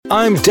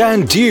I'm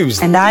Dan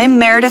Dews. And I'm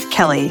Meredith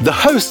Kelly, the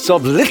hosts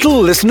of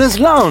Little Listeners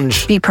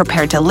Lounge. Be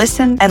prepared to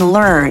listen and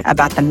learn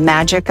about the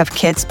magic of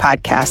kids'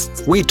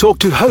 podcasts. We talk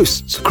to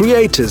hosts,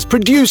 creators,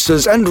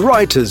 producers, and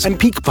writers and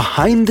peek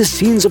behind the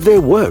scenes of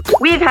their work.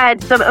 We've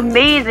had some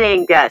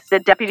amazing guests. The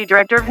Deputy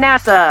Director of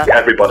NASA.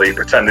 Everybody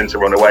pretending to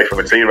run away from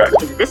a T-Rex.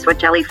 Is this what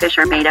jellyfish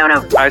are made out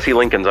of? I see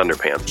Lincoln's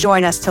underpants.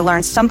 Join us to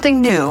learn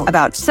something new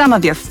about some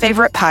of your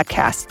favorite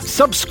podcasts.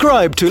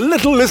 Subscribe to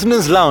Little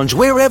Listeners Lounge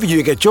wherever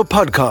you get your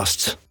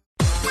podcasts.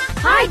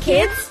 Hi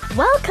kids!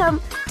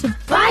 Welcome to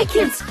By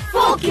Kids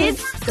for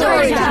Kids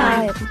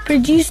Storytime,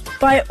 produced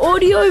by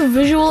Audio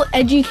Visual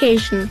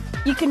Education.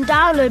 You can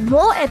download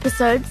more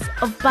episodes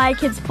of By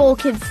Kids for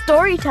Kids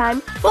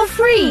Storytime for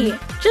free.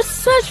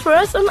 Just search for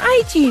us on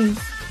iTunes.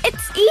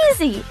 It's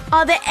easy.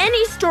 Are there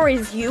any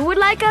stories you would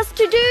like us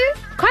to do?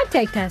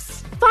 Contact us.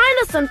 Find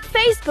us on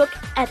Facebook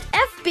at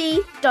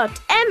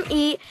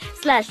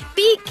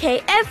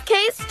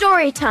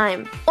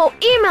fb.me/bkfkstorytime or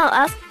email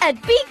us at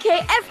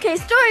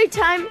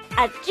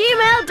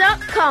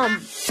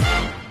bkfkstorytime@gmail.com.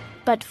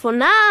 But for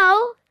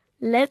now,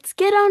 let's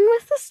get on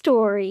with the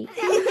story.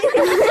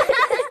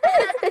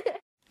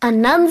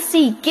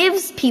 Anansi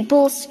gives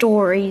people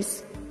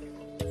stories.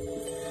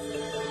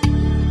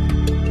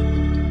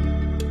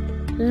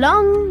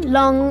 Long,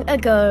 long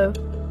ago,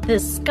 the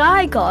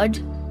sky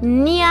god,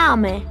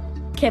 Nyame,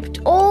 kept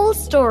all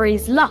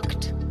stories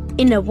locked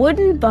in a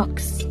wooden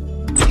box.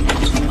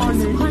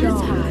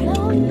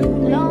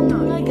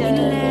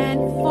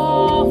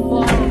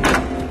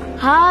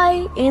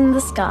 High in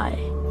the sky.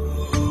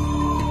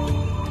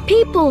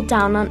 People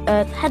down on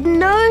Earth had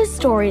no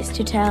stories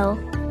to tell,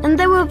 and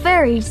they were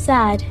very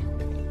sad.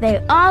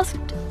 They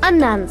asked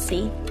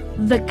Anansi,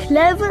 the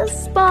clever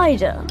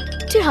spider,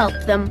 to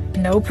help them.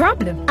 No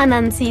problem.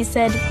 Anansi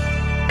said.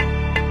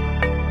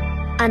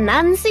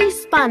 Anansi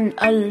spun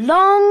a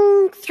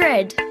long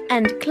thread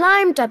and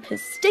climbed up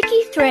his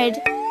sticky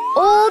thread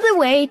all the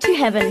way to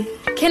heaven.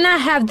 Can I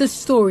have the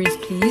stories,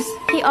 please?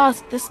 He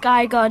asked the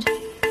sky god.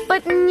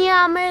 But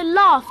Nyame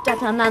laughed at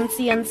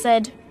Anansi and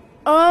said,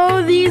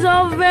 "Oh, these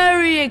are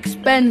very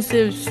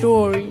expensive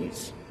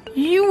stories.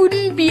 You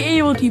wouldn't be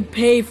able to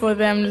pay for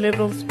them,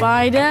 little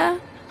spider."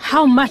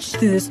 How much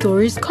do the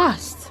stories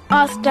cost?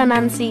 Asked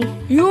Anansi.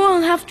 "You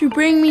will have to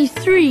bring me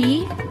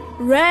 3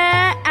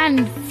 rare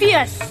and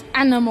fierce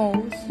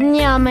animals."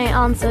 Nyame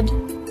answered.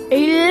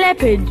 "A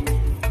leopard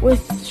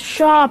with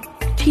sharp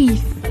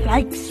teeth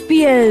like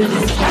spears.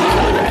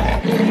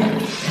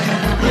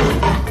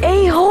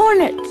 A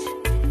hornet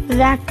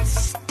that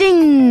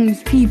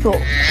stings people.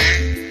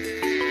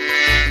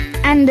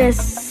 And a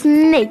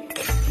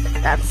snake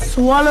that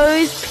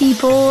swallows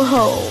people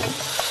whole."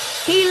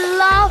 He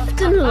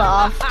laughed and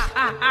laughed.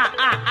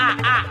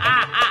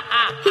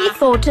 He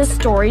thought his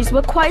stories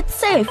were quite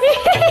safe.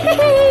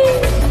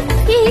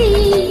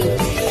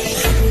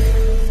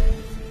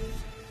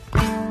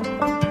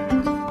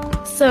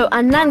 So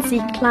Anansi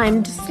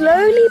climbed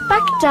slowly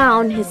back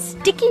down his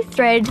sticky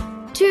thread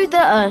to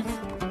the earth.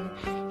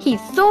 He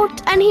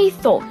thought and he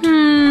thought.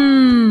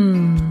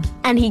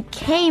 And he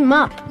came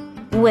up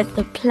with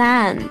a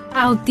plan.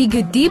 I'll dig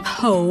a deep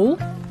hole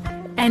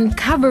and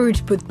cover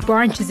it with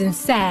branches and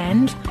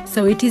sand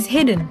so it is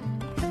hidden.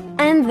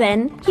 And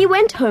then he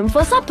went home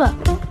for supper.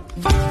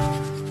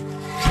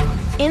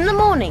 In the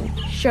morning,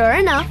 sure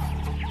enough,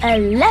 a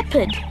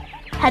leopard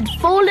had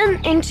fallen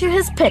into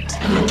his pit.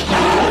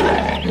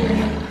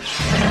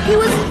 He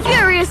was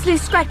furiously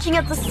scratching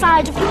at the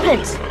side of the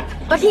pit,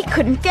 but he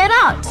couldn't get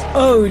out.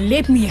 "Oh,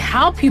 let me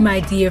help you, my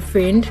dear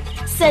friend,"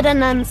 said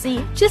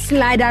Anansi. "Just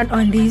lie down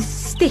on these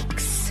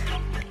sticks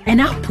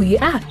and I'll pull you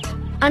out."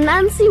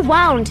 Anansi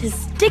wound his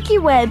sticky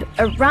web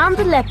around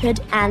the leopard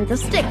and the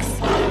sticks.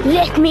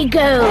 "Let me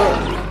go!"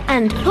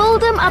 and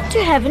pulled him up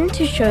to heaven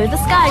to show the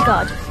sky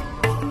god.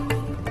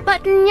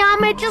 But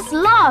Nyame just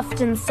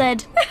laughed and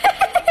said,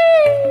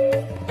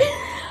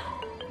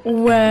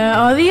 "Where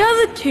are the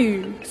other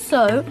 2?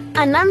 So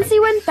Anansi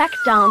went back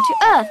down to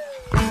earth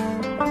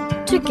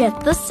to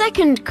get the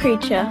second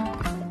creature.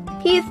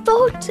 He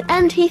thought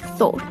and he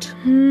thought.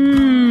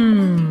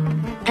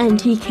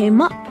 And he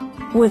came up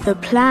with a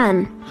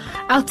plan.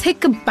 I'll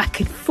take a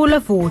bucket full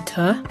of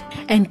water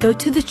and go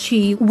to the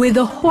tree where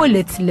the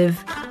hornets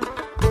live.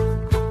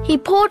 He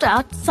poured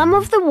out some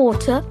of the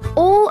water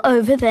all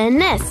over their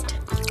nest.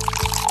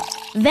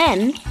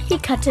 Then he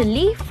cut a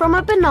leaf from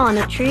a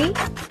banana tree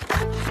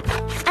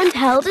and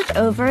held it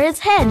over his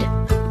head.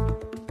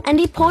 And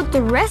he poured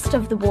the rest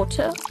of the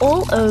water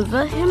all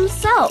over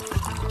himself.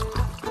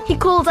 He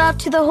called out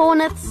to the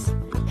hornets,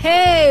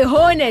 "Hey,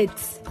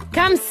 hornets,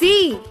 come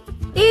see!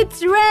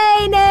 It's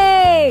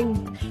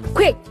raining!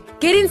 Quick,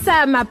 get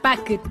inside my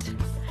bucket.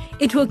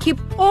 It will keep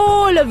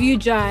all of you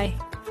dry."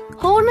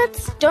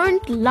 Hornets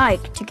don't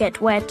like to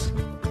get wet,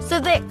 so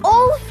they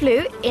all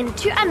flew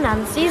into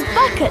Anansi's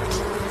bucket.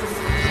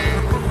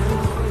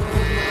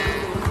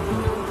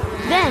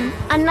 Then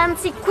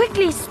Anansi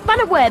quickly spun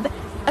a web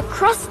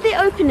across the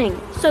opening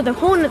so the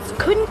hornets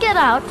couldn't get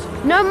out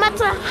no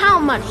matter how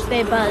much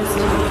they buzzed.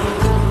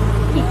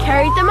 He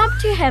carried them up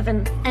to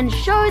heaven and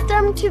showed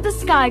them to the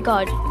sky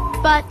god.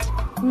 But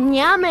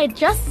Nyame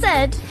just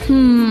said,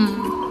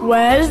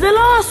 Where's the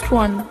last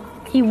one?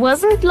 he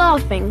wasn't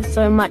laughing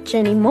so much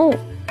anymore.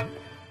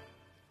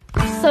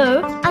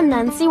 So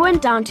Anansi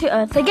went down to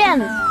earth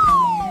again.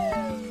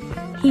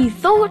 He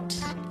thought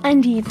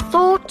and he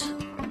thought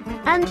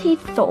and he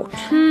thought.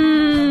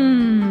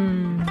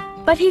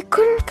 But he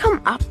couldn't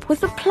come up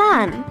with a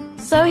plan.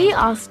 So he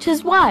asked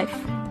his wife,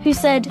 who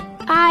said,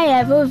 I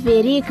have a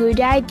very good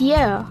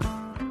idea.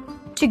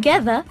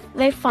 Together,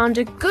 they found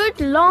a good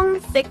long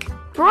thick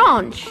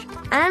branch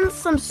and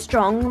some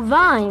strong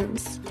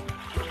vines.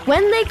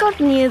 When they got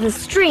near the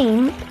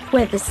stream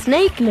where the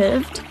snake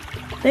lived,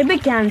 they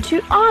began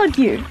to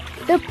argue.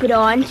 The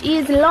branch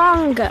is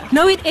longer.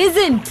 No, it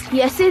isn't.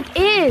 Yes, it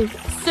is.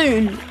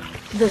 Soon,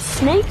 the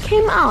snake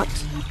came out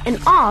and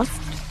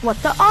asked what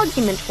the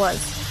argument was.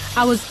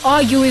 I was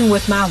arguing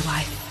with my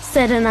wife.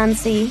 Said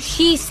Anansi.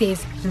 She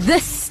says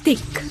this stick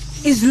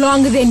is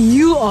longer than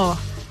you are.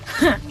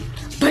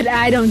 But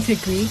I don't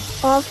agree.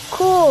 Of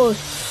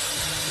course.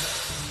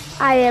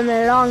 I am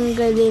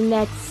longer than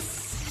that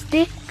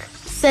stick.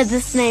 Said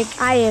the snake.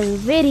 I am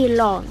very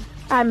long.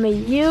 I'm a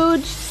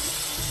huge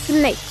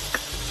snake.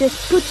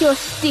 Just put your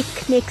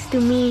stick next to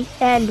me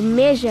and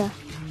measure.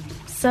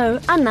 So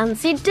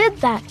Anansi did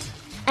that,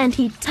 and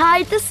he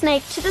tied the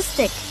snake to the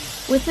stick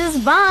with his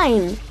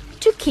vine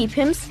to keep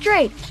him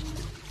straight.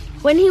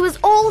 When he was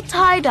all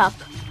tied up,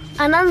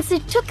 Anansi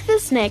took the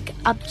snake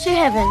up to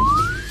heaven.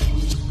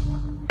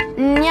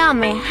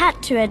 Nyame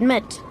had to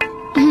admit,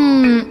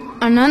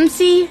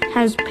 Anansi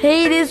has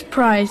paid his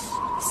price.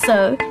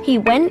 so he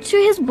went to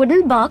his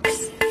wooden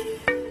box,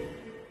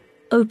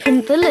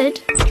 opened the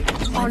lid,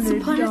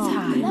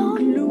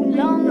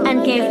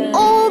 and gave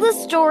all the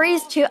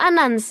stories to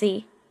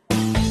Anansi.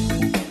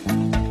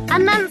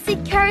 Anansi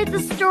carried the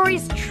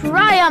stories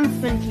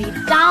triumphantly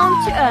down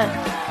to earth.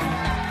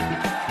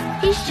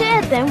 He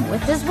shared them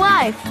with his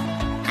wife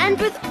and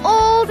with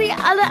all the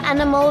other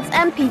animals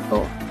and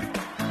people.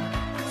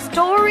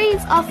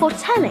 Stories are for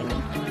telling,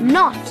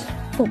 not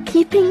for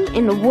keeping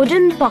in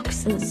wooden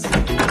boxes.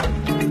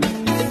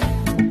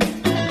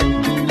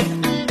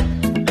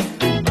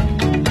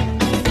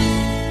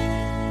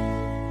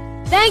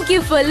 Thank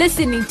you for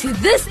listening to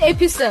this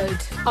episode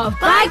of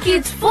By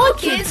Kids for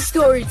Kids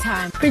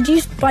Storytime.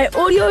 Produced by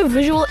Audio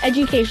Visual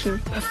Education.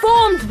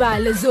 Performed by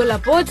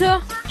Lazola Porter,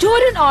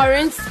 Jordan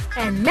Orange,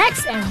 and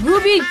Max and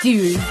Ruby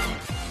Dewey.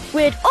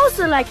 We'd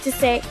also like to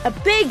say a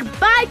big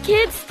Bye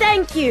Kids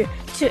thank you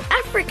to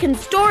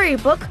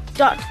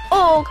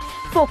AfricanStorybook.org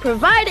for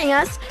providing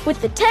us with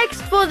the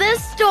text for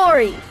this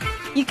story.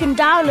 You can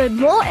download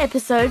more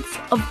episodes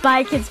of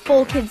Bye Kids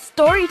for Kids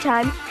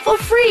Storytime for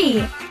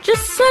free.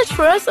 Just search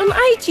for us on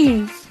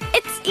iTunes.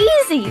 It's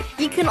easy.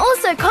 You can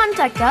also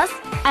contact us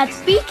at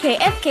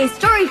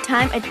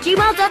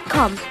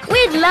bkfkstorytime@gmail.com.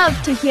 We'd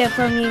love to hear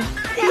from you.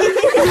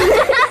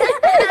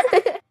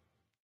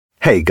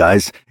 Hey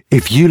guys,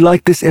 if you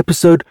like this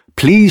episode,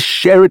 please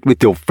share it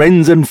with your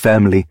friends and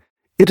family.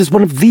 It is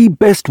one of the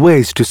best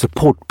ways to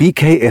support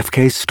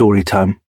BKFK Storytime.